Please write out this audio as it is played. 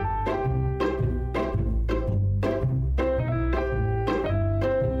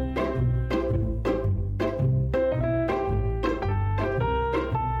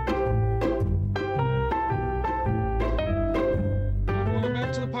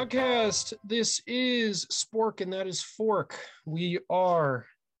podcast. This is Spork, and that is Fork. We are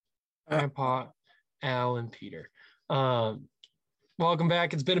Grandpa, Al, and Peter. Welcome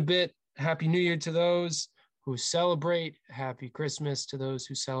back. It's been a bit. Happy New Year to those who celebrate. Happy Christmas to those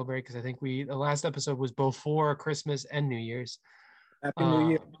who celebrate, because I think the last episode was before Christmas and New Year's. Happy New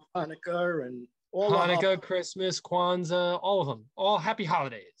Year, Hanukkah, and all Hanukkah, Christmas, Kwanzaa, all of them. All happy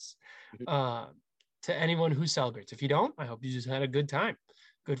holidays to anyone who celebrates. If you don't, I hope you just had a good time.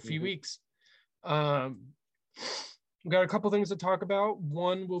 Good few weeks. We got a couple things to talk about.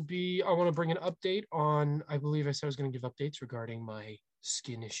 One will be, I want to bring an update on, I believe I said I was going to give updates regarding my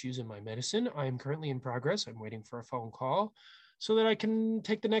skin issues and my medicine. I am currently in progress. I'm waiting for a phone call so that I can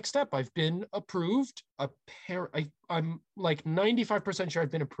take the next step. I've been approved. I'm like 95% sure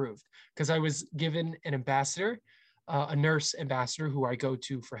I've been approved because I was given an ambassador, a nurse ambassador who I go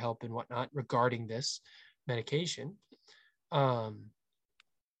to for help and whatnot regarding this medication.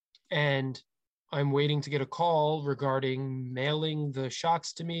 And I'm waiting to get a call regarding mailing the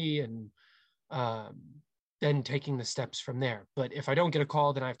shots to me and then taking the steps from there. But if I don't get a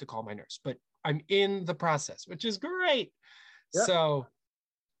call, then I have to call my nurse. But I'm in the process, which is great. Yep. So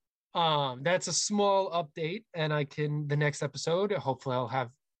that's a small update. And the next episode, hopefully I'll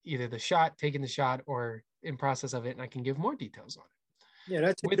have either taking the shot or in process of it, and I can give more details on it. Yeah,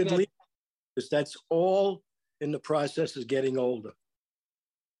 that's a good lead, because that's all in the process of getting older.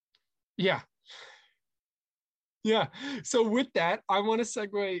 Yeah. So with that, I want to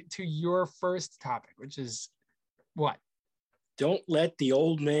segue to your first topic, which is what? Don't Let the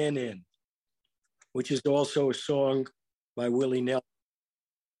Old Man In, which is also a song by Willie Nelson.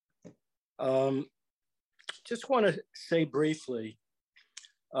 Just want to say briefly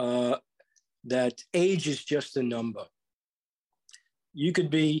that age is just a number. You could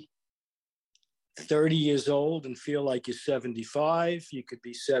be 30 years old and feel like you're 75. You could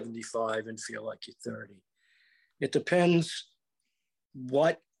be 75 and feel like you're 30. It depends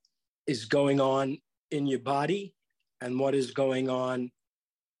what is going on in your body and what is going on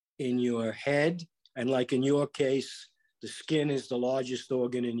in your head. And like in your case, the skin is the largest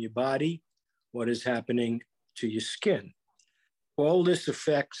organ in your body. What is happening to your skin? All this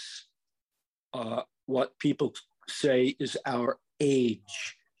affects what people say is our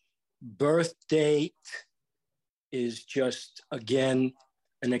age. Birth date is just, again,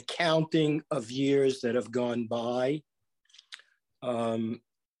 an accounting of years that have gone by. One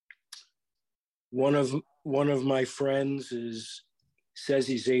of my friends says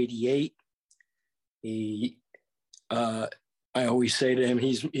he's 88. I always say to him,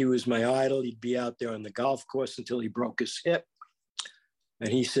 he was my idol. He'd be out there on the golf course until he broke his hip.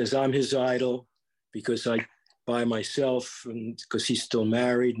 And he says, I'm his idol because I by myself, and because he's still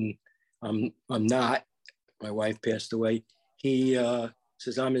married and I'm not. My wife passed away. He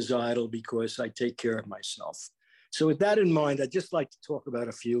says I'm his idol because I take care of myself. So with that in mind, I'd just like to talk about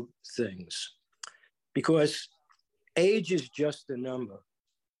a few things, because age is just a number.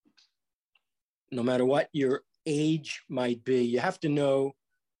 No matter what your age might be, you have to know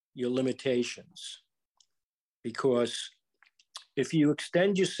your limitations, because if you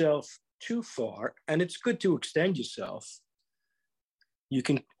extend yourself too far, and it's good to extend yourself, you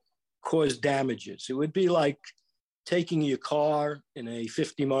can cause damages. It would be like taking your car in a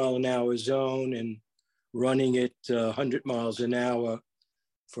 50 mile an hour zone and running it 100 miles an hour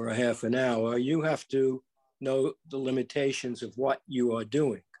for a half an hour. You have to know the limitations of what you are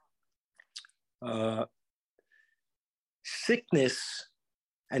doing. Sickness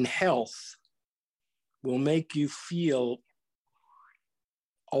and health will make you feel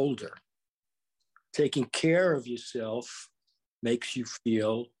older. Taking care of yourself makes you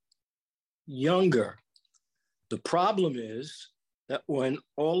feel younger. The problem is that when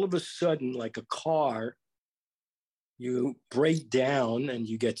all of a sudden, like a car, you break down and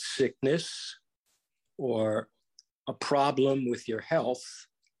you get sickness or a problem with your health,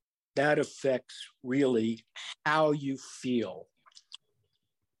 that affects really how you feel.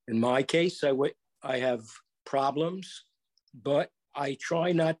 In my case, I have problems, but I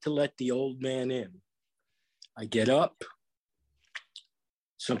try not to let the old man in. I get up.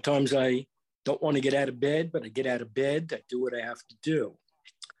 Sometimes I don't want to get out of bed, but I get out of bed. I do what I have to do.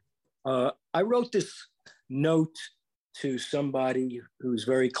 I wrote this note to somebody who's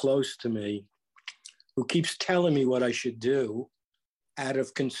very close to me, who keeps telling me what I should do out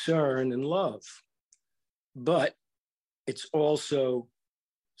of concern and love. But it's also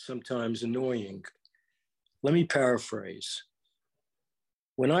sometimes annoying. Let me paraphrase.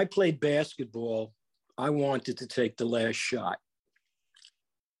 When I played basketball, I wanted to take the last shot.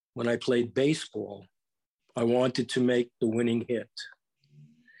 When I played baseball, I wanted to make the winning hit.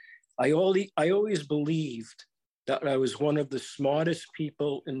 I always believed that I was one of the smartest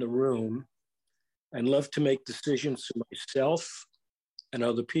people in the room and loved to make decisions for myself and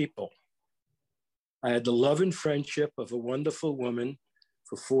other people. I had the love and friendship of a wonderful woman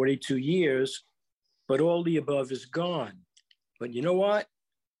for 42 years, but all the above is gone. But you know what?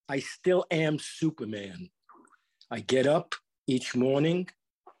 I still am Superman. I get up each morning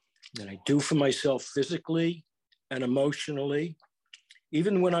and I do for myself physically and emotionally,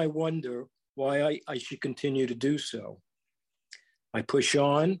 even when I wonder why I should continue to do so. I push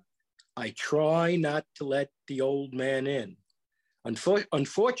on. I try not to let the old man in.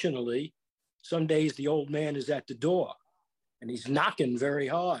 Unfortunately, some days the old man is at the door and he's knocking very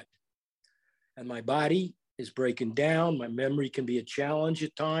hard. And my body is breaking down. My memory can be a challenge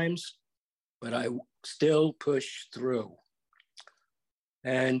at times, but I still push through.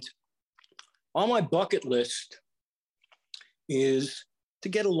 And on my bucket list is to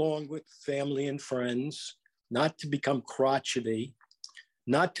get along with family and friends, not to become crotchety,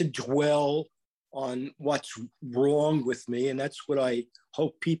 not to dwell on what's wrong with me. And that's what I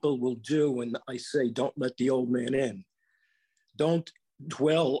hope people will do when I say, don't let the old man in. Don't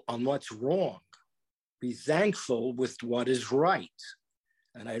dwell on what's wrong. Be thankful with what is right.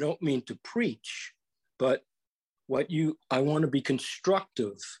 And I don't mean to preach, but I want to be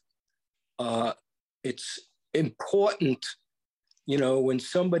constructive. It's important, when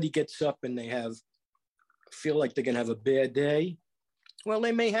somebody gets up and they feel like they're going to have a bad day. Well,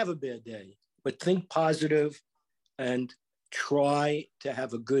 they may have a bad day, but think positive and try to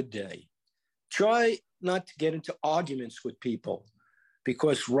have a good day. Try not to get into arguments with people,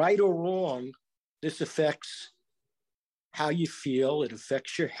 because right or wrong, this affects how you feel. It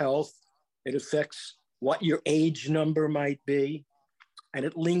affects your health. It affects what your age number might be, and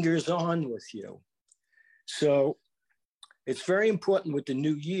it lingers on with you. So it's very important with the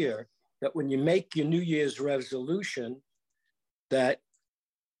new year that when you make your New Year's resolution, that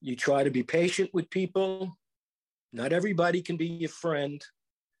you try to be patient with people. Not everybody can be your friend.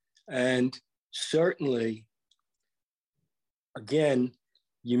 And certainly, again,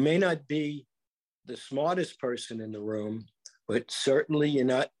 you may not be the smartest person in the room, but certainly you're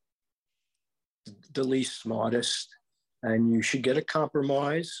not the least smartest, and you should get a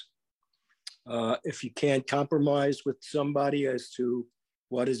compromise. If you can't compromise with somebody as to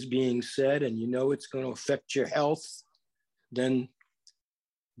what is being said and it's going to affect your health, then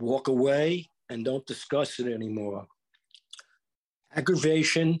walk away and don't discuss it anymore.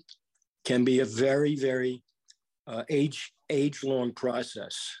 Aggravation can be a very, very age-long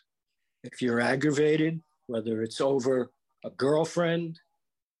process. If you're aggravated, whether it's over a girlfriend,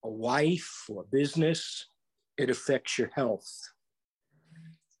 a wife, or business, it affects your health.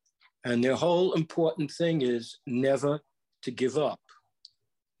 And the whole important thing is never to give up.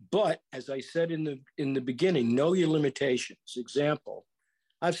 But as I said in the beginning, know your limitations. Example,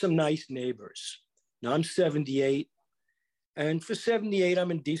 I have some nice neighbors. Now I'm 78, and for 78,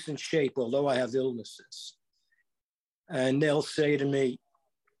 I'm in decent shape, although I have illnesses. And they'll say to me,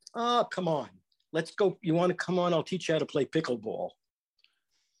 "Oh, come on, let's go. You want to come on? I'll teach you how to play pickleball."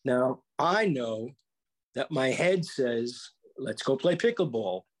 Now, I know that my head says, let's go play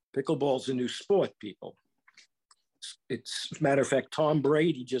pickleball. Pickleball's a new sport, people. It's, as a matter of fact, Tom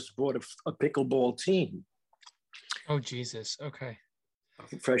Brady just bought a pickleball team. Oh, Jesus. Okay. A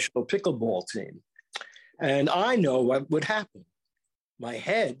professional pickleball team. And I know what would happen. My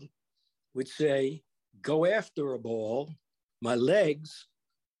head would say, go after a ball. My legs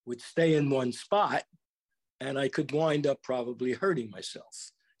would stay in one spot, and I could wind up probably hurting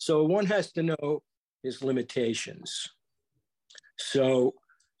myself. So one has to know his limitations. So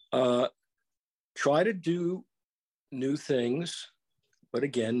try to do new things, but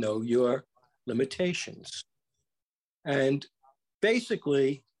again, know your limitations. And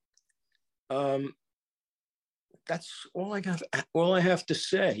basically, that's all I have to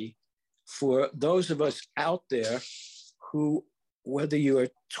say for those of us out there who, whether you're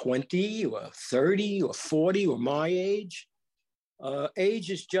 20 or 30 or 40 or my age, age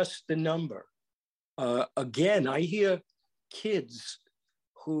is just the number. Again, I hear kids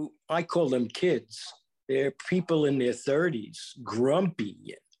who, I call them kids, they're people in their 30s,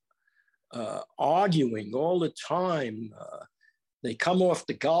 grumpy, arguing all the time. They come off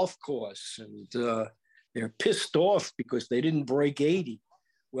the golf course and they're pissed off because they didn't break 80.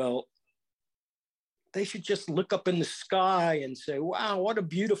 Well, they should just look up in the sky and say, wow, what a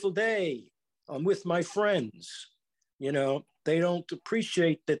beautiful day. I'm with my friends. They don't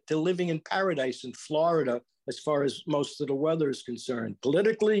appreciate that they're living in paradise in Florida as far as most of the weather is concerned.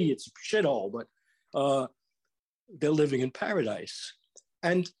 Politically, it's a shithole, but they're living in paradise.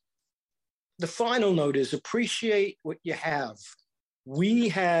 And the final note is appreciate what you have. We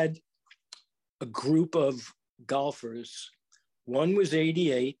had a group of golfers. One was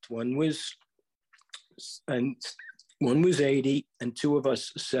 88, one was 80, and two of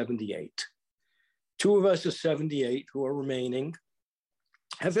us 78. Two of us are 78 who are remaining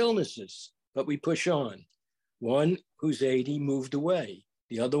have illnesses, but we push on. One who's 80 moved away.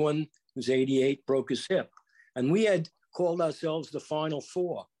 The other one who's 88 broke his hip. And we had called ourselves the final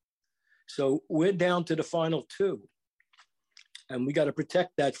four. So we're down to the final two. And we got to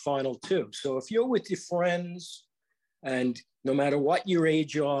protect that final two. So if you're with your friends, and no matter what your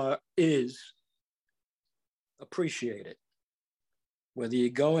age is, appreciate it. Whether you're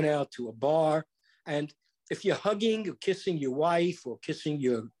going out to a bar, and if you're hugging or kissing your wife or kissing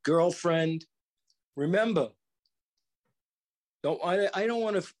your girlfriend, remember, I don't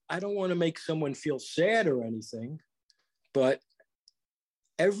want to make someone feel sad or anything, but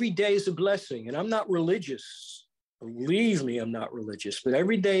every day is a blessing. And I'm not religious. Believe me, I'm not religious, but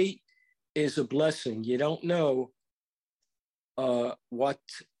every day is a blessing. You don't know what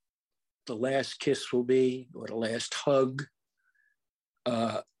the last kiss will be or the last hug.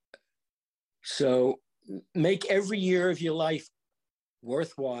 So make every year of your life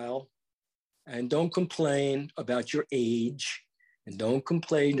worthwhile, and don't complain about your age, and don't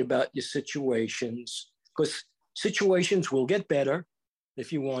complain about your situations, because situations will get better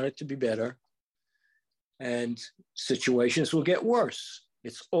if you want it to be better, and situations will get worse.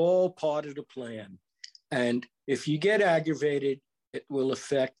 It's all part of the plan. And if you get aggravated, it will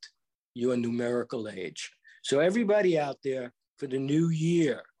affect your numerical age. So everybody out there, for the new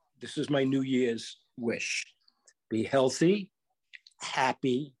year, this is my New Year's wish. Be healthy,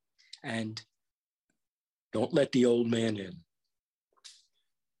 happy, and don't let the old man in.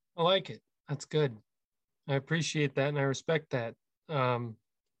 I like it. That's good. I appreciate that and I respect that.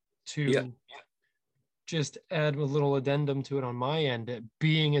 Just add a little addendum to it on my end,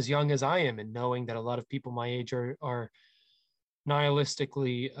 being as young as I am and knowing that a lot of people my age are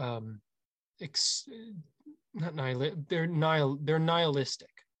nihilistically, they're nihilistic.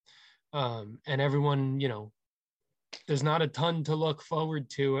 And everyone, there's not a ton to look forward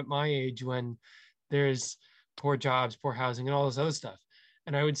to at my age when there's poor jobs, poor housing, and all this other stuff.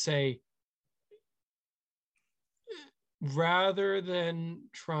 And I would say, rather than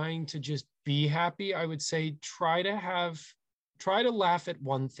trying to just be happy, I would say try to laugh at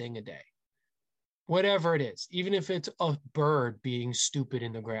one thing a day, whatever it is, even if it's a bird being stupid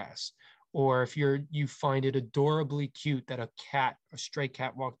in the grass, or if you find it adorably cute that a stray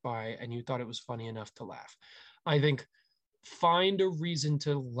cat walked by and you thought it was funny enough to laugh. I think find a reason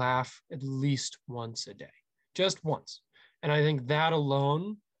to laugh at least once a day, just once. And I think that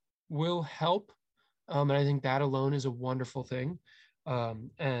alone will help. And I think that alone is a wonderful thing.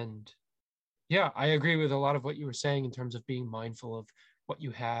 And yeah, I agree with a lot of what you were saying in terms of being mindful of what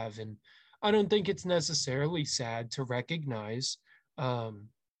you have. And I don't think it's necessarily sad to recognize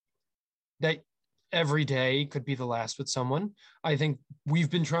that every day could be the last with someone. I think we've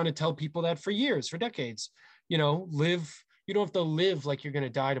been trying to tell people that for years, for decades. You don't have to live like you're going to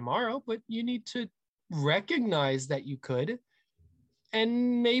die tomorrow, but you need to recognize that you could,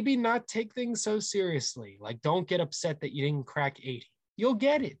 and maybe not take things so seriously. Like, don't get upset that you didn't crack 80. You'll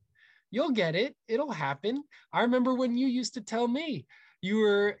get it. It'll happen. I remember when you used to tell me you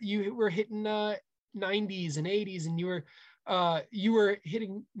were hitting 90s and 80s, and you were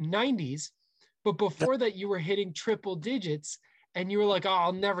hitting 90s, but before that you were hitting triple digits, and you were like, oh,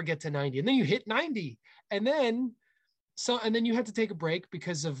 I'll never get to 90. And then you hit 90, and then you had to take a break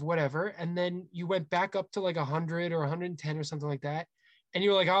because of whatever, and then you went back up to like 100 or 110 or something like that, and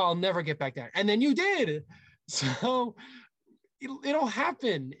you were like, oh, I'll never get back down, and then you did. So it'll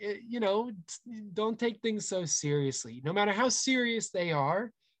happen. Don't take things so seriously. No matter how serious they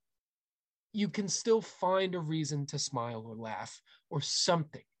are, you can still find a reason to smile or laugh or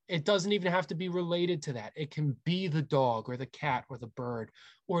something. It doesn't even have to be related to that. It can be the dog or the cat or the bird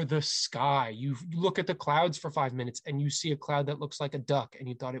or the sky. You look at the clouds for 5 minutes and you see a cloud that looks like a duck and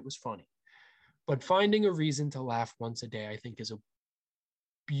you thought it was funny. But finding a reason to laugh once a day, I think, is a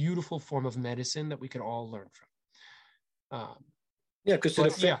beautiful form of medicine that we could all learn from. Because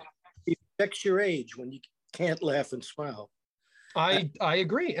it affects your age when you can't laugh and smile. I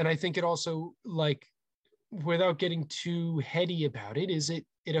agree. And I think it also, like, without getting too heady about it,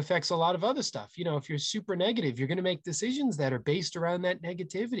 it affects a lot of other stuff. If you're super negative, you're going to make decisions that are based around that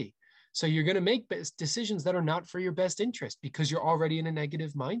negativity. So you're going to make decisions that are not for your best interest because you're already in a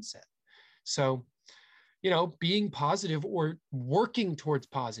negative mindset. So being positive or working towards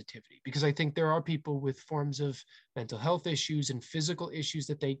positivity, because I think there are people with forms of mental health issues and physical issues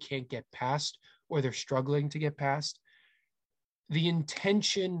that they can't get past, or they're struggling to get past. The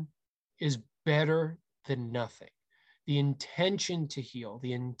intention is better than nothing. The intention to heal,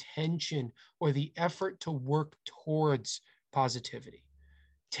 the intention or the effort to work towards positivity,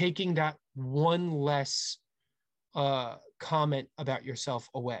 taking that one less comment about yourself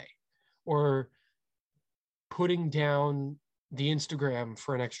away, or putting down the Instagram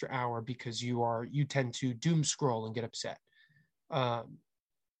for an extra hour because you tend to doom scroll and get upset. The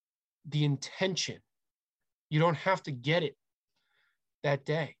intention, you don't have to get it that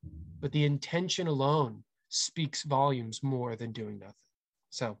day, but the intention alone speaks volumes more than doing nothing.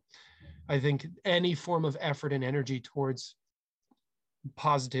 So I think any form of effort and energy towards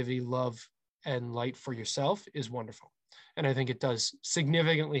positivity, love, and light for yourself is wonderful. And I think it does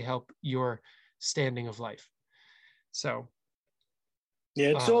significantly help your standing of life. So yeah,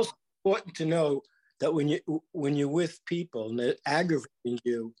 it's also important to know that when you're with people and they're aggravating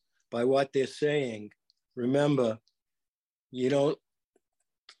you by what they're saying, remember, you don't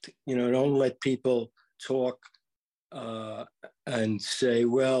let people talk and say,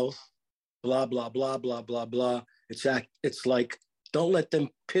 well, blah blah blah blah blah blah. It's like, don't let them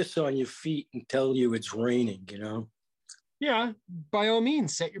piss on your feet and tell you it's raining. Yeah, by all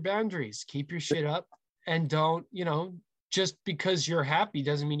means, set your boundaries, keep your shit up, and don't, just because you're happy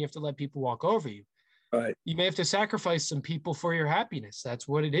doesn't mean you have to let people walk over you. Right. You may have to sacrifice some people for your happiness. That's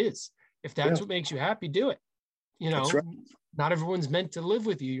what it is. If that's what makes you happy, do it. That's right. Not everyone's meant to live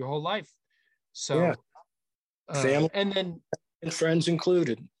with you your whole life. So, family and then and friends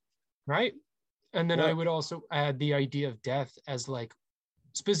included. Right. And then I would also add the idea of death as, like,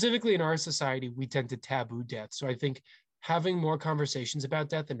 specifically in our society, we tend to taboo death. So I think having more conversations about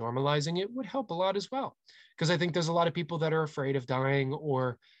death and normalizing it would help a lot as well. Because I think there's a lot of people that are afraid of dying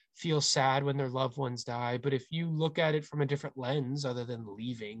or feel sad when their loved ones die. But if you look at it from a different lens, other than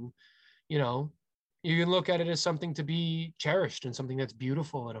leaving, you can look at it as something to be cherished and something that's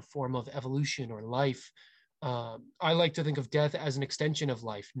beautiful and a form of evolution or life. I like to think of death as an extension of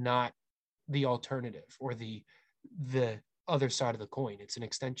life, not the alternative or the other side of the coin. It's an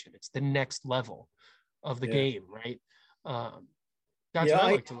extension. It's the next level of the game, right? That's what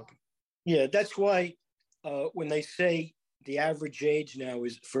I like to look at. Yeah, that's why when they say the average age now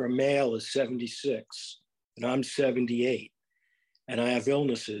is for a male is 76, and I'm 78, and I have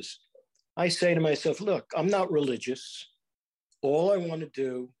illnesses, I say to myself, look, I'm not religious. All I want to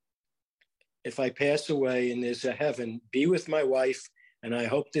do, if I pass away and there's a heaven, be with my wife, and I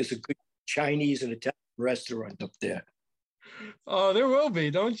hope there's a good Chinese and Italian restaurant up there. Oh, there will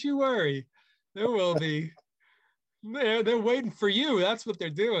be. Don't you worry. There will be. They're waiting for you. That's what they're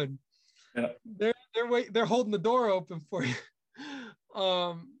doing. Yeah. They're holding the door open for you.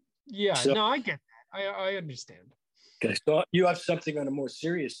 Yeah. So, no, I get that. I understand. Okay, so you have something on a more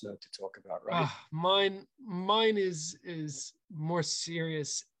serious note to talk about, right? Mine is more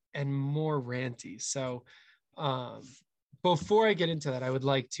serious and more ranty. So, before I get into that, I would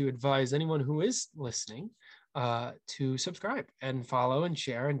like to advise anyone who is listening to subscribe and follow and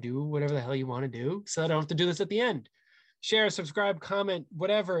share and do whatever the hell you want to do, so I don't have to do this at the end. Share, subscribe, comment,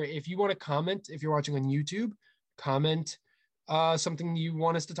 whatever. If you want to comment, if you're watching on YouTube, comment something you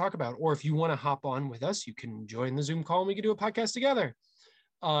want us to talk about. Or if you want to hop on with us, you can join the Zoom call and we can do a podcast together.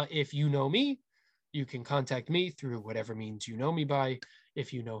 If you know me, you can contact me through whatever means you know me by.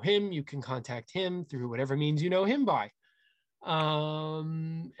 If you know him, you can contact him through whatever means you know him by.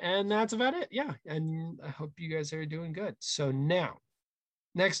 And that's about it. Yeah. And I hope you guys are doing good. So now,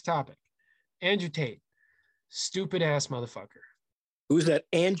 next topic, Andrew Tate, stupid ass motherfucker. Who's that?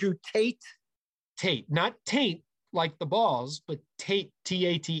 Andrew Tate? Tate, not Tate like the balls, but Tate,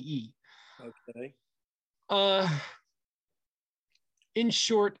 T-A-T-E. Okay. In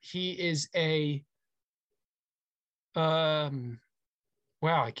short, he is a, wow,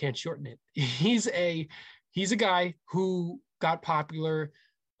 I can't shorten it. He's a guy who got popular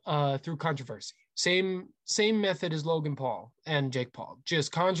through controversy. Same method as Logan Paul and Jake Paul.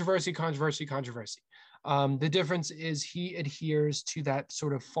 Just controversy. The difference is he adheres to that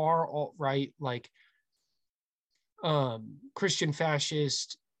sort of far alt-right, like Christian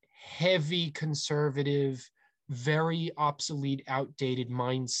fascist, heavy conservative, very obsolete, outdated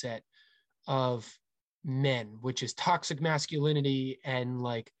mindset of men, which is toxic masculinity, and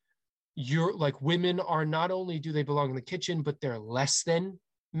like you're like, women are not only do they belong in the kitchen, but they're less than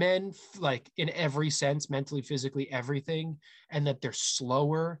men, like in every sense, mentally, physically, everything, and that they're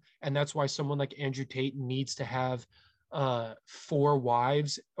slower. And that's why someone like Andrew Tate needs to have four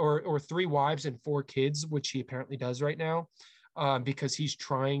wives or three wives and four kids, which he apparently does right now, because he's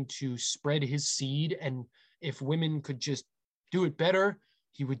trying to spread his seed. And if women could just do it better,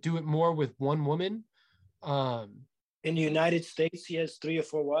 he would do it more with one woman. In the United States, he has 3 or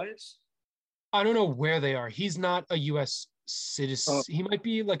 4 wives? I don't know where they are. He's not a U.S. citizen. Oh. He might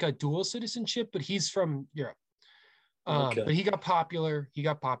be like a dual citizenship, but he's from Europe. Okay. But he got popular. He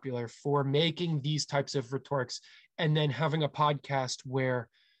got popular for making these types of rhetorics and then having a podcast where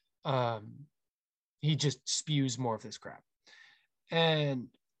he just spews more of this crap. And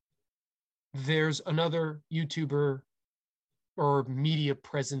there's another YouTuber or media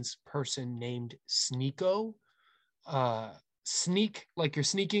presence person named Sneako. Sneak, like you're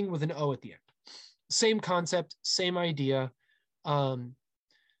sneaking with an O at the end. Same concept, same idea.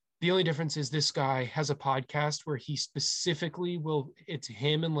 The only difference is this guy has a podcast where he specifically it's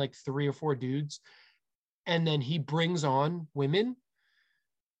him and like 3 or 4 dudes. And then he brings on women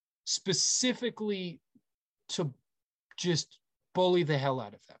specifically to just bully the hell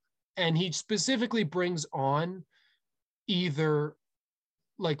out of them. And he specifically brings on either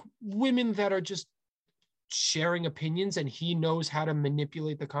like women that are just sharing opinions and he knows how to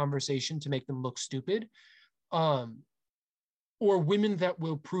manipulate the conversation to make them look stupid, or women that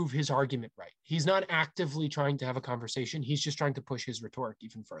will prove his argument right. He's not actively trying to have a conversation. He's just trying to push his rhetoric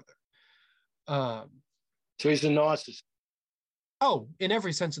even further. So he's a narcissist. Oh, in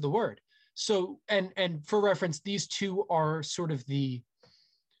every sense of the word. So, and for reference, these two are sort of the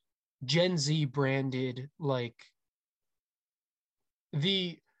Gen Z branded, like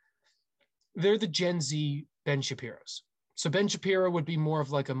they're the Gen Z Ben Shapiro's. So Ben Shapiro would be more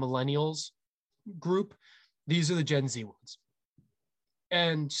of like a millennials group. These are the Gen Z ones.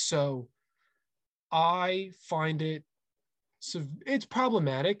 And so I find it's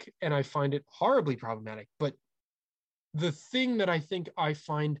problematic, and I find it horribly problematic. But the thing that I think I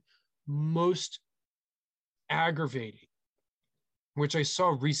find most aggravating, which I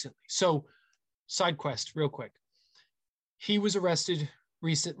saw recently. So side quest, real quick. He was arrested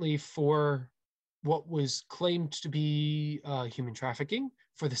recently for what was claimed to be human trafficking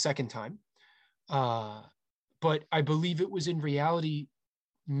for the second time. But I believe it was in reality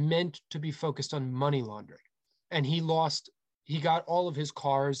meant to be focused on money laundering. And he got all of his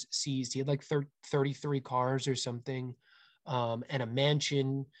cars seized. He had like 33 cars or something, and a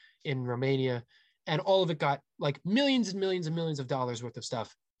mansion in Romania. And all of it got like millions and millions and millions of dollars worth of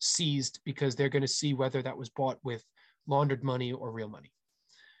stuff seized because they're going to see whether that was bought with laundered money or real money.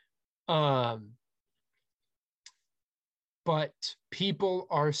 But people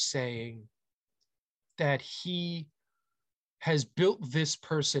are saying that he has built this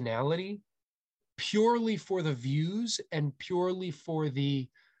personality purely for the views and purely for the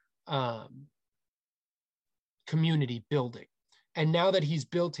community building. And now that he's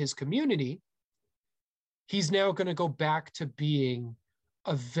built his community, he's now going to go back to being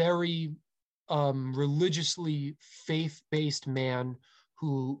a very religiously faith-based man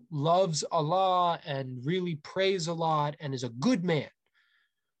who loves Allah and really prays a lot and is a good man.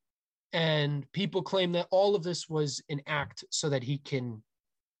 And people claim that all of this was an act so that he can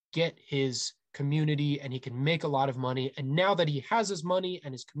get his community and he can make a lot of money. And now that he has his money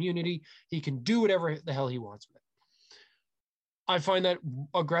and his community, he can do whatever the hell he wants with it. I find that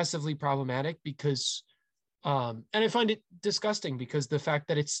aggressively problematic because, and I find it disgusting because the fact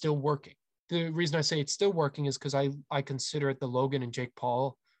that it's still working. The reason I say it's still working is because I consider it the Logan and Jake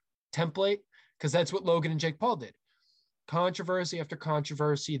Paul template, because that's what Logan and Jake Paul did. Controversy after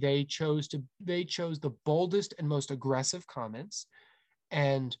controversy, they chose the boldest and most aggressive comments.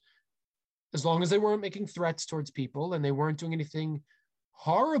 And as long as they weren't making threats towards people and they weren't doing anything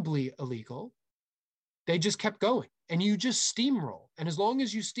horribly illegal, they just kept going. And you just steamroll. And as long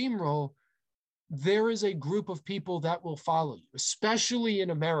as you steamroll, there is a group of people that will follow you, especially in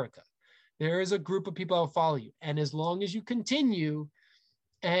America. There is a group of people that will follow you. And as long as you continue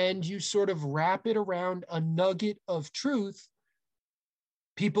and you sort of wrap it around a nugget of truth,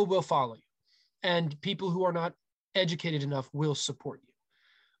 people will follow you. And people who are not educated enough will support you.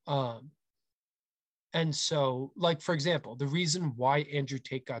 And so, like, for example, the reason why Andrew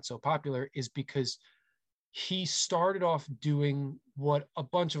Tate got so popular is because he started off doing what a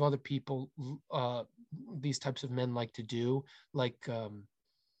bunch of other people, these types of men like to do, like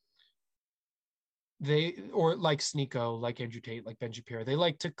like Sneako, like Andrew Tate, like Ben Shapiro. They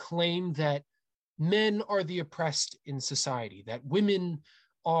like to claim that men are the oppressed in society, that women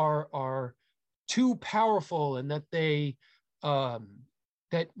are too powerful, and that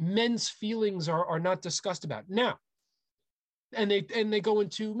that men's feelings are not discussed about. Now, and they go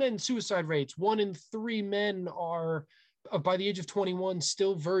into men's suicide rates. 1 in 3 men are by the age of 21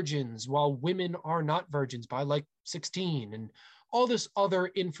 still virgins, while women are not virgins by like 16, and all this other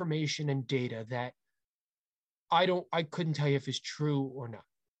information and data that I couldn't tell you if it's true or not.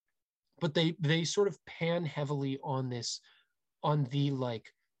 But they sort of pan heavily on this, on the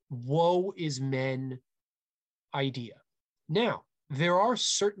like woe is men idea. Now, there are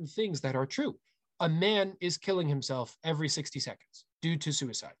certain things that are true. A man is killing himself every 60 seconds due to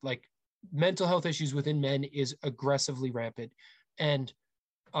suicide. Like, mental health issues within men is aggressively rampant, and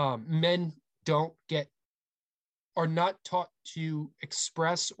men are not taught to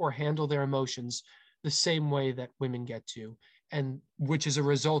express or handle their emotions the same way that women get to, and which is a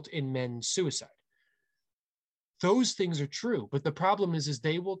result in men's suicide. Those things are true, but the problem is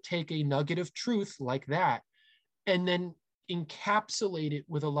they will take a nugget of truth like that and then encapsulate it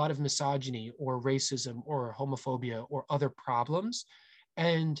with a lot of misogyny or racism or homophobia or other problems.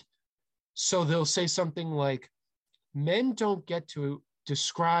 And so they'll say something like, men don't get to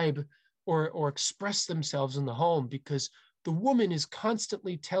describe or express themselves in the home because the woman is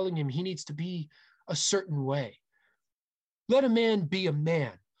constantly telling him he needs to be a certain way. Let a man be a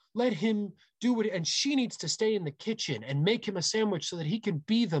man. Let him do it. And she needs to stay in the kitchen and make him a sandwich so that he can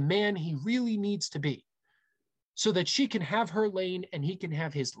be the man he really needs to be, so that she can have her lane and he can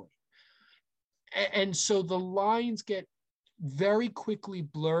have his lane. And so the lines get very quickly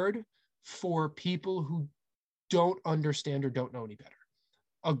blurred for people who don't understand or don't know any better.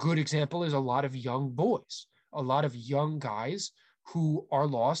 A good example is a lot of young boys, a lot of young guys who are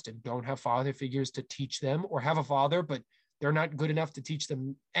lost and don't have father figures to teach them, or have a father, but they're not good enough to teach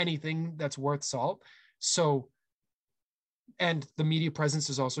them anything that's worth salt. So, and the media presence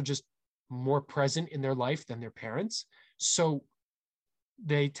is also just more present in their life than their parents. So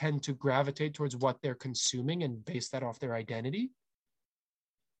they tend to gravitate towards what they're consuming and base that off their identity.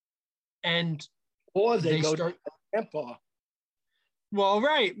 And or they go to grandpa. Well,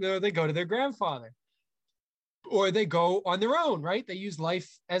 right. They go to their grandfather, or they go on their own, right? They use life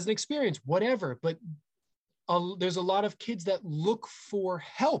as an experience, whatever. But there's a lot of kids that look for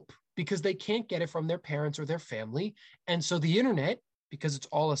help because they can't get it from their parents or their family. And so the internet, because it's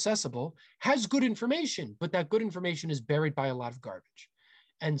all accessible, has good information, but that good information is buried by a lot of garbage.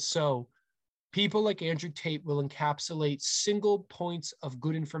 And so people like Andrew Tate will encapsulate single points of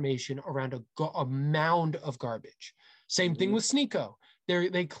good information around a mound of garbage. Same thing with Sneako.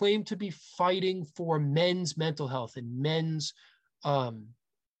 They claim to be fighting for men's mental health and men's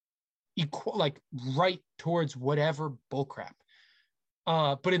right towards whatever bullcrap.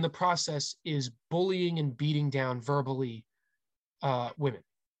 But in the process is bullying and beating down verbally women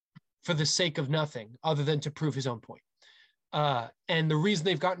for the sake of nothing other than to prove his own point. And the reason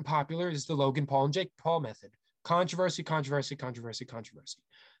they've gotten popular is the Logan Paul and Jake Paul method. Controversy, controversy, controversy, controversy.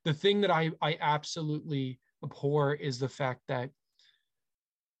 The thing that I absolutely abhor is the fact that,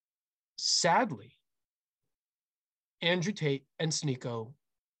 sadly, Andrew Tate and Sneako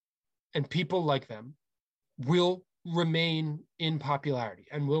and people like them will remain in popularity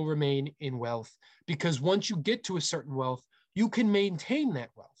and will remain in wealth, because once you get to a certain wealth, you can maintain that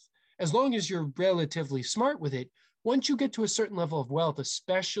wealth. As long as you're relatively smart with it, once you get to a certain level of wealth,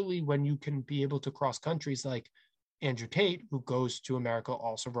 especially when you can be able to cross countries like Andrew Tate, who goes to America,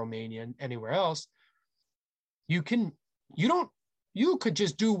 also Romania and anywhere else, you could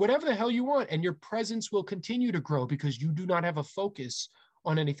just do whatever the hell you want, and your presence will continue to grow because you do not have a focus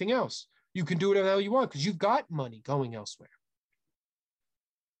on anything else. You can do whatever the hell you want because you've got money going elsewhere.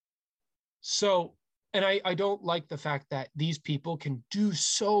 So, and I don't like the fact that these people can do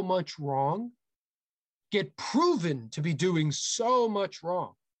so much wrong, get proven to be doing so much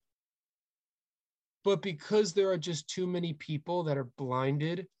wrong. But because there are just too many people that are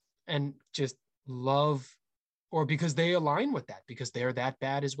blinded and just love, or because they align with that, because they're that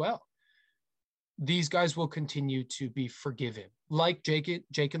bad as well, these guys will continue to be forgiven. Like Jake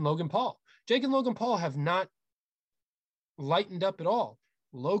and Logan Paul. Jake and Logan Paul have not lightened up at all.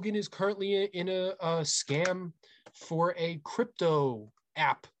 Logan is currently in a scam for a crypto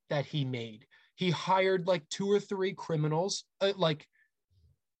app that he made. He hired like 2 or 3 criminals,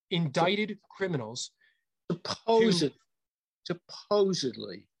 indicted criminals.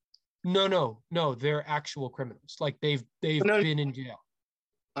 Supposedly. No, they're actual criminals. Like they've been in jail.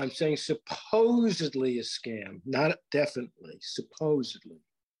 I'm saying supposedly a scam, not definitely, supposedly.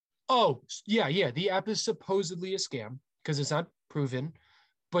 Oh, yeah. The app is supposedly a scam because it's not proven,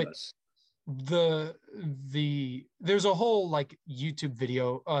 but yes. There's a whole like YouTube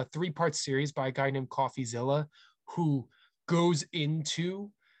video, 3-part series by a guy named CoffeeZilla who goes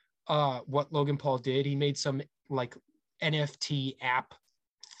into what Logan Paul did. He made some like NFT app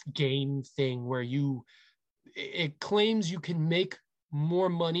game thing where it claims you can make more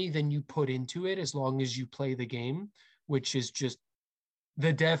money than you put into it as long as you play the game, which is just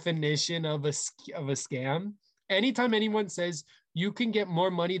the definition of a scam. Anytime anyone says you can get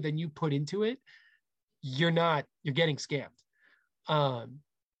more money than you put into it, you're getting scammed.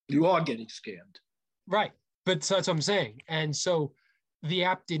 You are getting scammed. Right. But so that's what I'm saying. And so the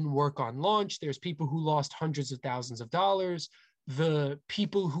app didn't work on launch. There's people who lost hundreds of thousands of dollars. The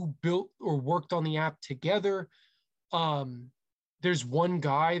people who built or worked on the app together, there's one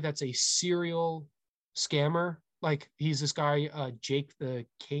guy that's a serial scammer. Like he's this guy, Jake the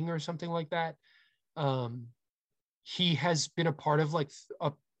King or something like that. He has been a part of like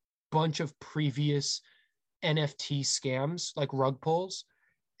a bunch of previous NFT scams, like rug pulls.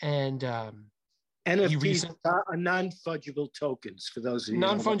 And NFTs are non-fungible tokens, for those of you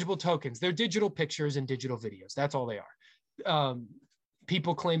non-fungible tokens. They're digital pictures and digital videos. That's all they are.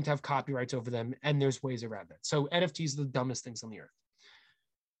 People claim to have copyrights over them, and there's ways around that. So NFTs are the dumbest things on the earth.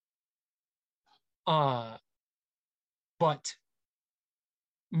 But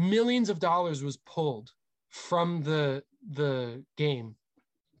millions of dollars was pulled from the game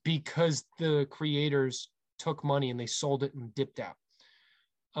because the creators took money and they sold it and dipped out.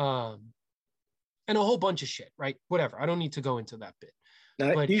 And a whole bunch of shit, right? Whatever. I don't need to go into that bit.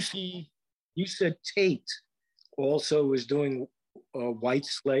 Now, but you said Tate also was doing white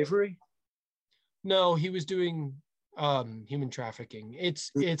slavery? No, he was doing human trafficking.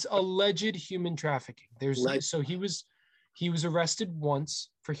 It's alleged human trafficking. So he was arrested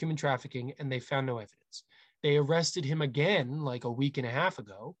once for human trafficking and they found no evidence. They arrested him again like a week and a half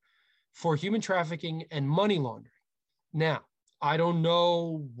ago for human trafficking and money laundering. Now, I don't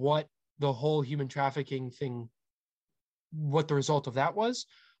know what the whole human trafficking thing, what the result of that was.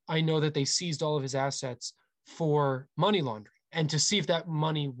 I know that they seized all of his assets for money laundering and to see if that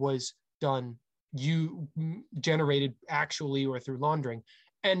money was generated actually or through laundering.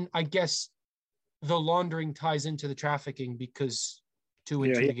 And I guess the laundering ties into the trafficking because two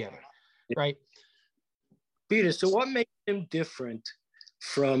and two together, right? Peter, so what makes him different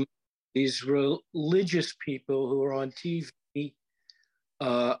from these religious people who are on TV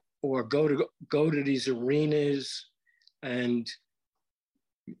or go to these arenas and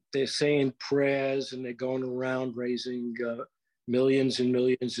they're saying prayers and they're going around raising millions and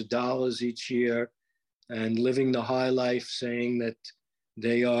millions of dollars each year and living the high life, saying that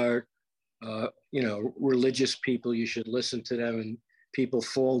they are, religious people, you should listen to them, and people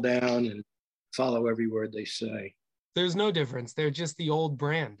fall down and follow every word they say. There's no difference. They're just the old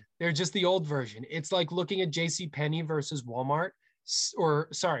brand. They're just the old version. It's like looking at JCPenney versus Walmart, or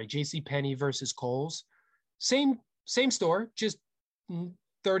sorry, JCPenney versus Kohl's. Same store, just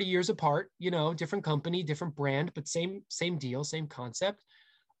 30 years apart, different company, different brand, but same deal, same concept.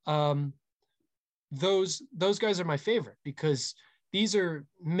 Those guys are my favorite because these are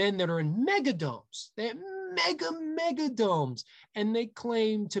men that are in megadomes. They're mega domes, and they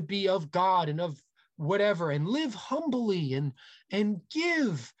claim to be of God and of whatever and live humbly and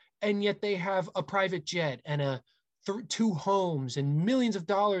give, and yet they have a private jet and two homes and millions of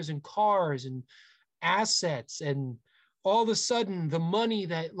dollars in cars and assets, and all of a sudden the money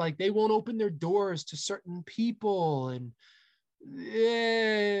that like they won't open their doors to certain people and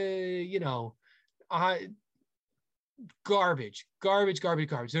garbage.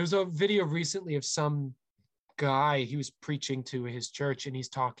 There's a video recently of some guy, he was preaching to his church and he's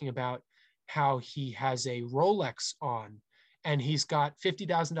talking about how he has a Rolex on and he's got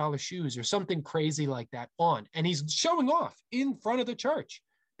 $50,000 shoes or something crazy like that on, and he's showing off in front of the church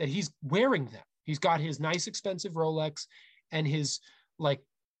that he's wearing them. He's got his nice expensive Rolex and his like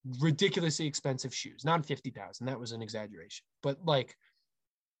ridiculously expensive shoes. Not 50,000, that was an exaggeration, but like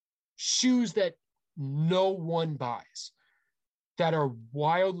shoes that no one buys that are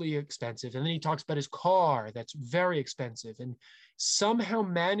wildly expensive. And then he talks about his car that's very expensive and somehow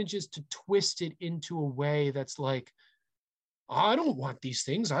manages to twist it into a way that's like, I don't want these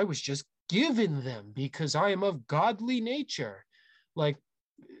things. I was just given them because I am of godly nature. Like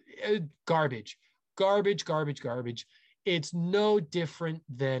garbage. It's no different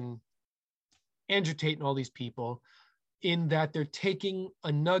than Andrew Tate and all these people in that they're taking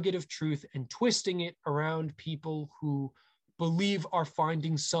a nugget of truth and twisting it around people who believe are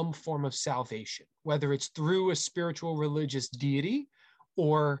finding some form of salvation, whether it's through a spiritual religious deity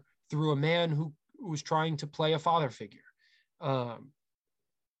or through a man who was trying to play a father figure.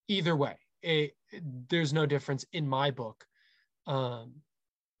 Either way, there's no difference in my book. And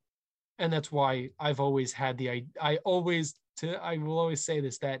that's why I've always had I will always say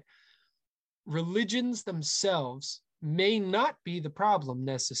this, that religions themselves may not be the problem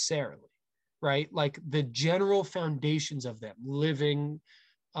necessarily, right? Like the general foundations of them, living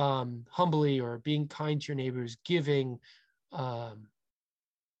humbly or being kind to your neighbors, giving,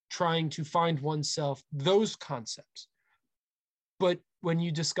 trying to find oneself, those concepts. But when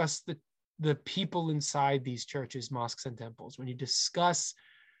you discuss the people inside these churches, mosques, and temples, when you discuss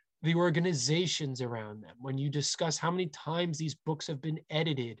the organizations around them, when you discuss how many times these books have been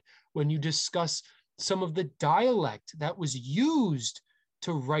edited, when you discuss some of the dialect that was used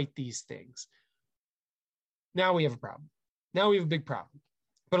to write these things, now we have a problem. Now we have a big problem.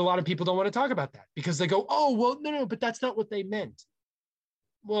 But a lot of people don't want to talk about that because they go, oh, well, no, but that's not what they meant.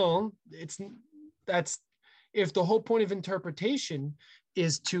 Well, that's if the whole point of interpretation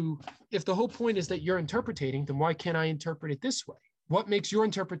is if the whole point is that you're interpreting, then why can't I interpret it this way? What makes your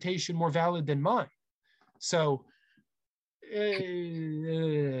interpretation more valid than mine? So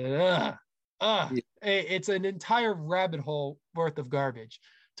it's an entire rabbit hole worth of garbage.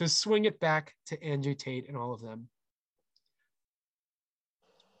 To swing it back to Andrew Tate and all of them.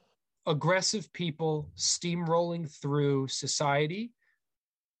 Aggressive people steamrolling through society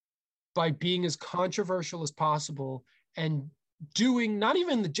by being as controversial as possible and doing not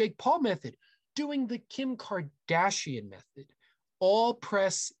even the Jake Paul method, doing the Kim Kardashian method. All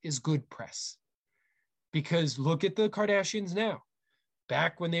press is good press. Because look at the Kardashians now.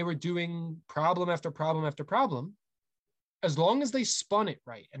 Back when they were doing problem after problem after problem, as long as they spun it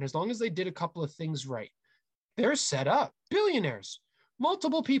right and as long as they did a couple of things right, they're set up. Billionaires.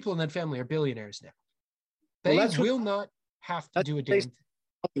 Multiple people in that family are billionaires now. They will not have to do a damn thing.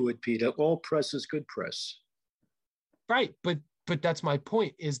 Hollywood, Peter. All press is good press. Right, but that's my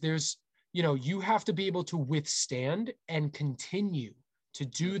point. Is there's you have to be able to withstand and continue to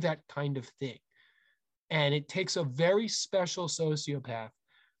do that kind of thing, and it takes a very special sociopath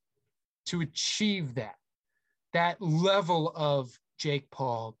to achieve that level of Jake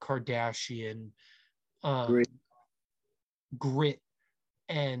Paul, Kardashian, grit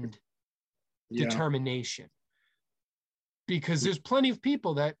and determination. Because there's plenty of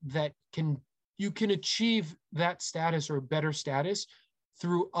people that you can achieve that status or better status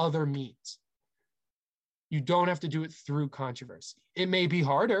through other means. You don't have to do it through controversy. It may be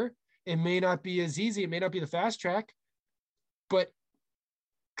harder. It may not be as easy. It may not be the fast track. But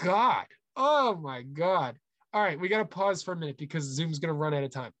God, oh my God. All right, we got to pause for a minute because Zoom's going to run out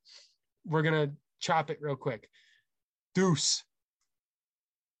of time. We're going to chop it real quick. Deuce.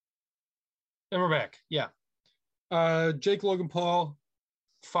 And we're back. Yeah. Jake Logan Paul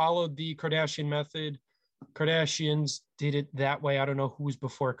followed the Kardashian method. Kardashians did it that way. I don't know who's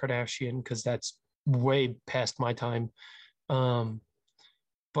before Kardashian because that's way past my time.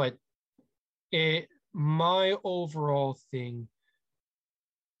 But my overall thing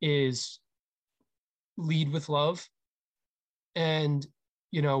is lead with love. And,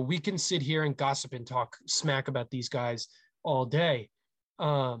 we can sit here and gossip and talk smack about these guys all day.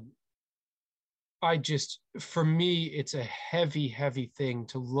 For me, it's a heavy, heavy thing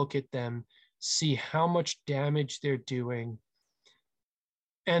to look at them, see how much damage they're doing,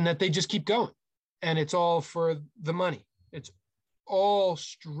 and that they just keep going. And it's all for the money. It's all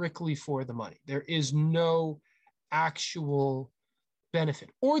strictly for the money. There is no actual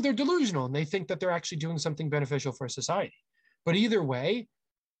benefit. Or they're delusional and they think that they're actually doing something beneficial for society. But either way,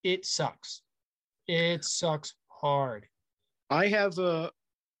 it sucks. It sucks hard. I have a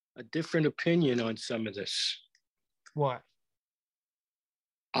different opinion on some of this. What?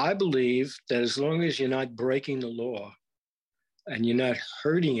 I believe that as long as you're not breaking the law and you're not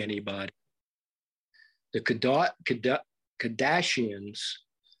hurting anybody, the Kardashians,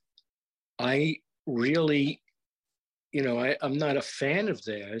 I really, I'm not a fan of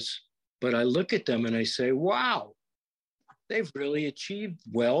theirs, but I look at them and I say, wow, they've really achieved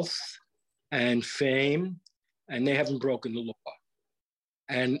wealth and fame, and they haven't broken the law.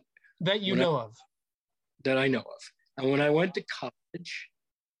 And that you know of. That I know of. And when I went to college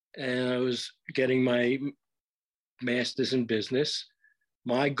and I was getting my master's in business,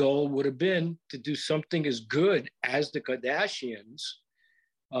 my goal would have been to do something as good as the Kardashians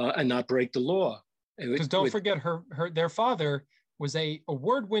and not break the law. Because don't forget, their father was a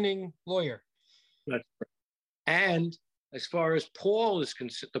award-winning lawyer. That's right. And as far as the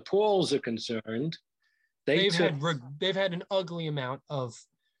Pauls are concerned, they've had an ugly amount of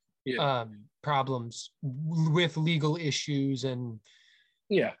problems with legal issues and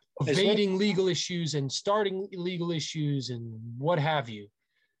evading legal issues and starting illegal issues and what have you.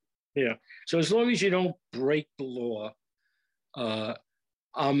 Yeah. So as long as you don't break the law,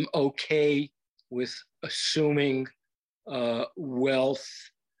 I'm okay with assuming wealth.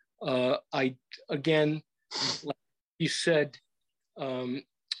 Like you said,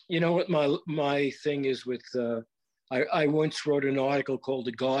 you know what my thing is with, I once wrote an article called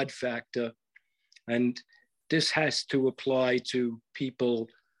The God Factor, and this has to apply to people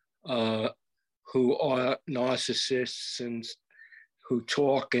who are narcissists and who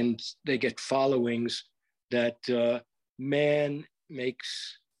talk and they get followings, that man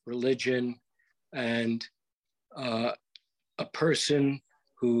makes religion, and a person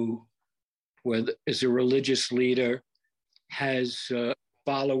who is a religious leader has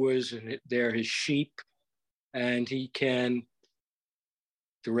followers and they're his sheep, and he can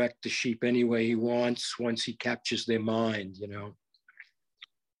direct the sheep any way he wants once he captures their mind, you know?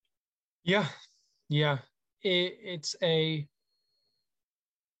 Yeah. Yeah. It's a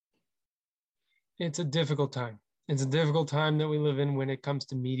difficult time. It's a difficult time that we live in when it comes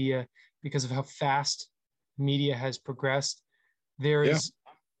to media because of how fast media has progressed. There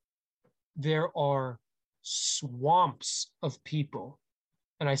are swamps of people,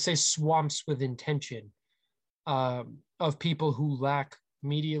 and I say swamps with intention, of people who lack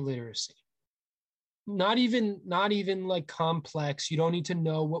media literacy. Not even like complex. You don't need to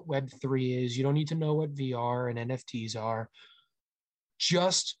know what Web3 is. You don't need to know what VR and NFTs are.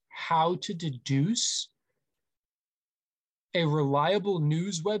 Just how to deduce a reliable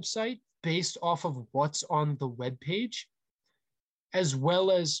news website based off of what's on the web page, as well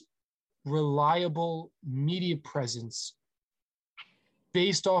as reliable media presence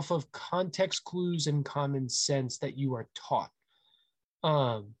based off of context clues and common sense that you are taught.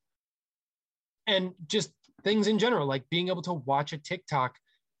 And just things in general, like being able to watch a TikTok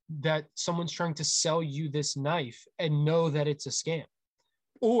that someone's trying to sell you this knife and know that it's a scam.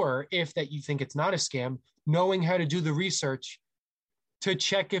 Or if that you think it's not a scam, knowing how to do the research to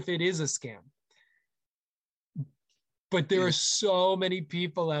check if it is a scam. But there are so many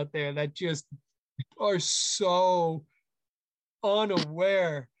people out there that just are so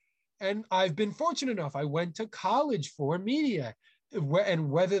unaware. And I've been fortunate enough. I went to college for media. And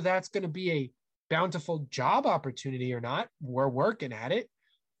whether that's going to be a bountiful job opportunity or not, we're working at it.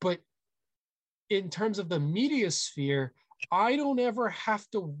 But in terms of the media sphere, I don't ever have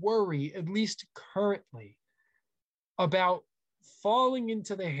to worry, at least currently, about falling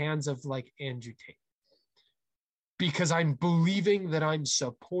into the hands of like Andrew Tate, because I'm believing that I'm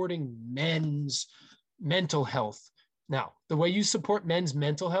supporting men's mental health. Now, the way you support men's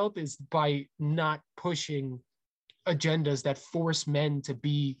mental health is by not pushing agendas that force men to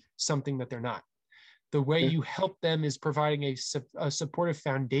be something that they're not. The way you help them is providing a supportive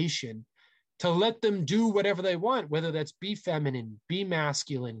foundation to let them do whatever they want, whether that's be feminine, be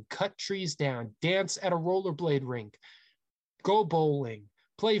masculine, cut trees down, dance at a rollerblade rink, go bowling,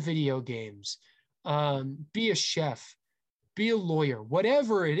 play video games, be a chef, be a lawyer,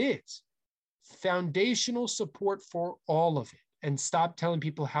 whatever it is. Foundational support for all of it, and stop telling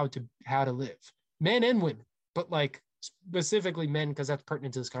people how to live, men and women, but like specifically men, because that's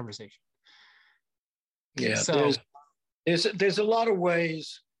pertinent to this conversation. Yeah, so there's a lot of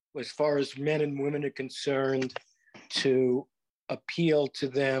ways, as far as men and women are concerned, to appeal to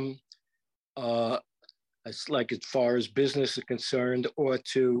them, as far as business is concerned, or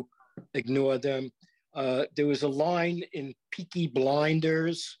to ignore them. There was a line in Peaky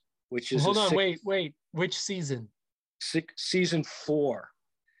Blinders, which is wait, which season? Season 4.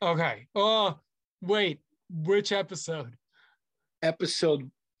 Okay. Wait, which episode? Episode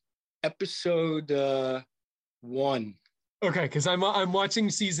 1. Okay, because I'm watching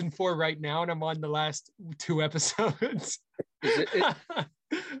season 4 right now, and I'm on the last 2 episodes.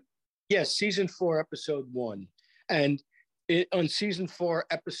 Yes, season 4, episode 1, and on season 4,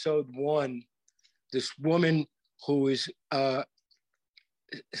 episode 1, this woman who is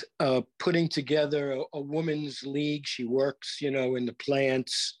putting together a women's league. She works, in the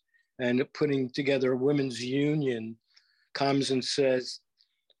plants, and putting together a women's union, comes and says,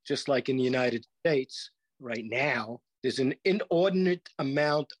 just like in the United States right now, there's an inordinate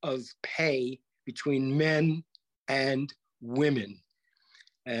amount of pay between men and women.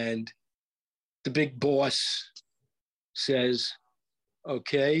 And the big boss says,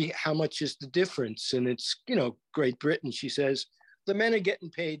 okay, how much is the difference? And it's, Great Britain. She says, the men are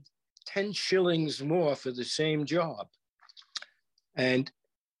getting paid 10 shillings more for the same job. And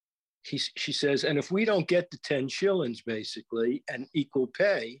she says, and if we don't get the 10 shillings, basically, and equal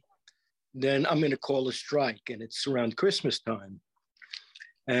pay, then I'm going to call a strike. And it's around Christmas time.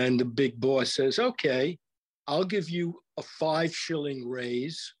 And the big boss says, okay, I'll give you a 5 shilling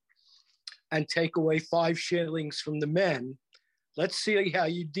raise and take away 5 shillings from the men. Let's see how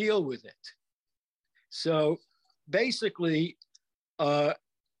you deal with it. So basically,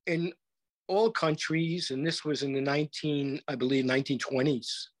 in all countries, and this was in the 1920s.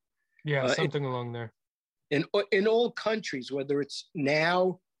 Yeah, something along there. In all countries, whether it's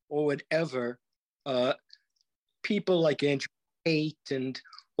now or whatever, people like Andrew Tate and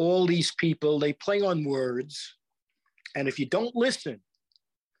all these people, they play on words. And if you don't listen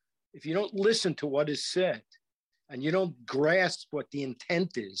to what is said, and you don't grasp what the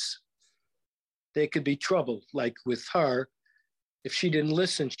intent is, there could be trouble. Like with her, if she didn't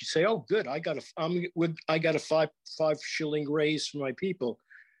listen, she'd say, "Oh, good, I got a five shilling raise for my people."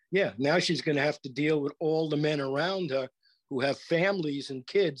 Yeah, now she's going to have to deal with all the men around her who have families and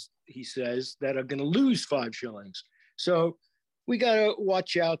kids, he says, that are going to lose 5 shillings. So we got to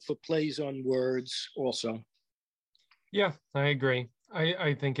watch out for plays on words also. Yeah, I agree.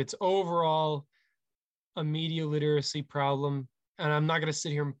 I think it's overall a media literacy problem. And I'm not going to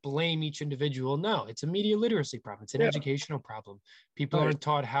sit here and blame each individual. No, it's a media literacy problem. It's an educational problem. People aren't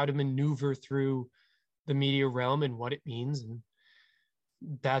taught how to maneuver through the media realm and what it means. And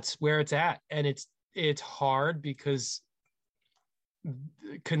that's where it's at. And it's hard because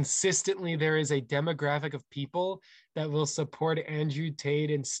consistently there is a demographic of people that will support Andrew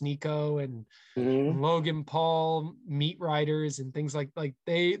Tate and Sneeko and Logan Paul meat riders and things like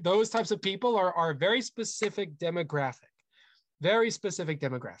those types of people are very specific demographic.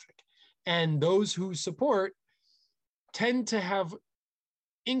 And those who support tend to have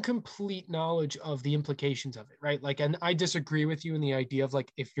incomplete knowledge of the implications of it, right? Like, and I disagree with you in the idea of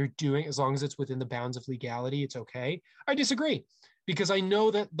like, if you're doing, as long as it's within the bounds of legality, it's okay. I disagree because I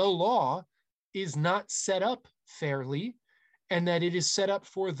know that the law is not set up fairly and that it is set up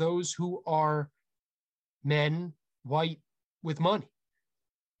for those who are men, white, with money.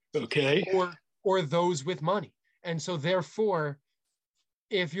 Okay. Or those with money. And so therefore,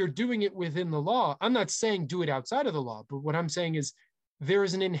 if you're doing it within the law, I'm not saying do it outside of the law, but what I'm saying is there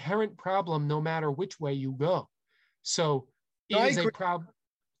is an inherent problem no matter which way you go. So it is a problem.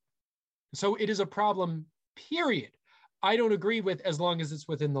 So it is a problem, period. I don't agree with, as long as it's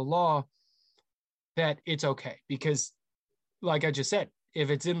within the law, that it's okay. Because like I just said, if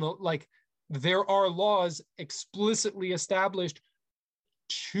it's in the, like, there are laws explicitly established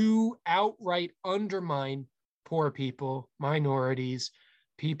to outright undermine poor people, minorities,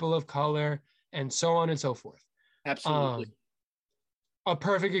 people of color, and so on and so forth. Absolutely. A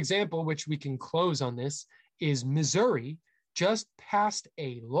perfect example, which we can close on this, is Missouri just passed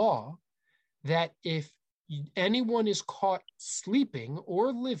a law that if anyone is caught sleeping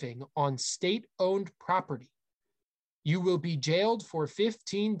or living on state-owned property, you will be jailed for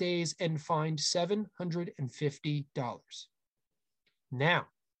 15 days and fined $750. Now,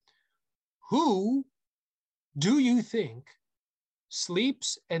 who do you think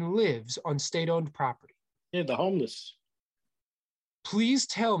sleeps and lives on state-owned property? Yeah, the homeless. Please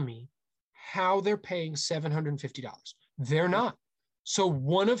tell me how they're paying $750. They're not. So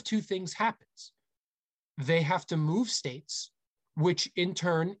one of two things happens. They have to move states, which in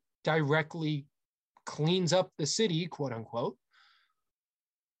turn directly cleans up the city, quote unquote,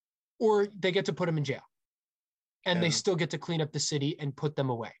 or they get to put them in jail. And they still get to clean up the city and put them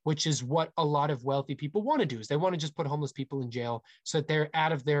away, which is what a lot of wealthy people want to do, is they want to just put homeless people in jail so that they're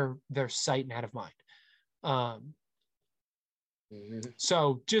out of their sight and out of mind.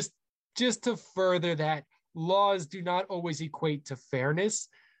 So just to further that, laws do not always equate to fairness.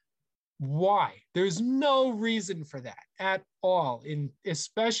 Why? There's no reason for that at all,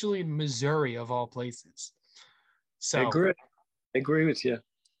 especially in Missouri of all places. So I agree with you.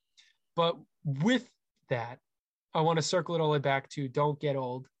 But with that, I want to circle it all the way back to don't get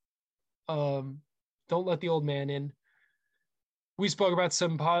old. Don't let the old man in. We spoke about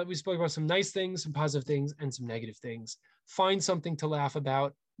some nice things, some positive things, and some negative things. Find something to laugh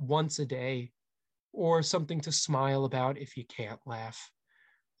about once a day, or something to smile about if you can't laugh.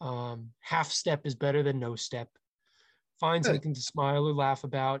 Half step is better than no step. Find something to smile or laugh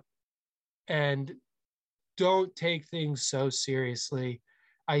about, and don't take things so seriously.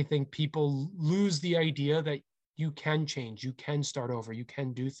 I think people lose the idea that you can change, you can start over, you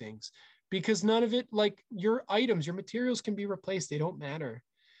can do things, because none of it, like your items, your materials can be replaced. They don't matter,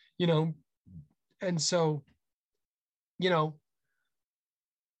 And so,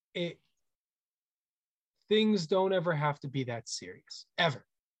 things don't ever have to be that serious, ever.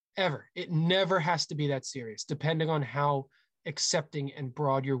 It never has to be that serious, depending on how accepting and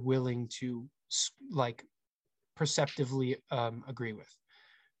broad you're willing to perceptively agree with.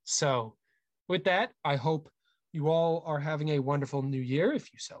 So with that, I hope you all are having a wonderful new year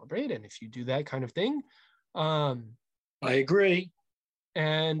if you celebrate and if you do that kind of thing. I agree.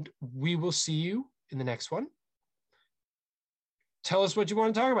 And we will see you in the next one. Tell us what you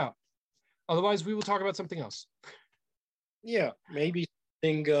want to talk about. Otherwise, we will talk about something else. Yeah, maybe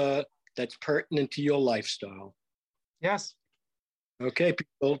something that's pertinent to your lifestyle. Yes. Okay,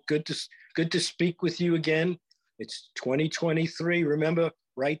 people. Good to speak with you again. It's 2023. Remember,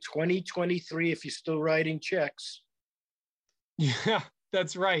 write 2023 if you're still writing checks. Yeah,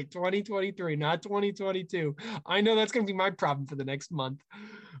 that's right. 2023, not 2022. I know that's going to be my problem for the next month.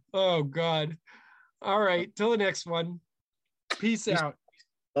 Oh, God. All right. Till the next one. Peace out.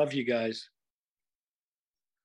 Love you guys.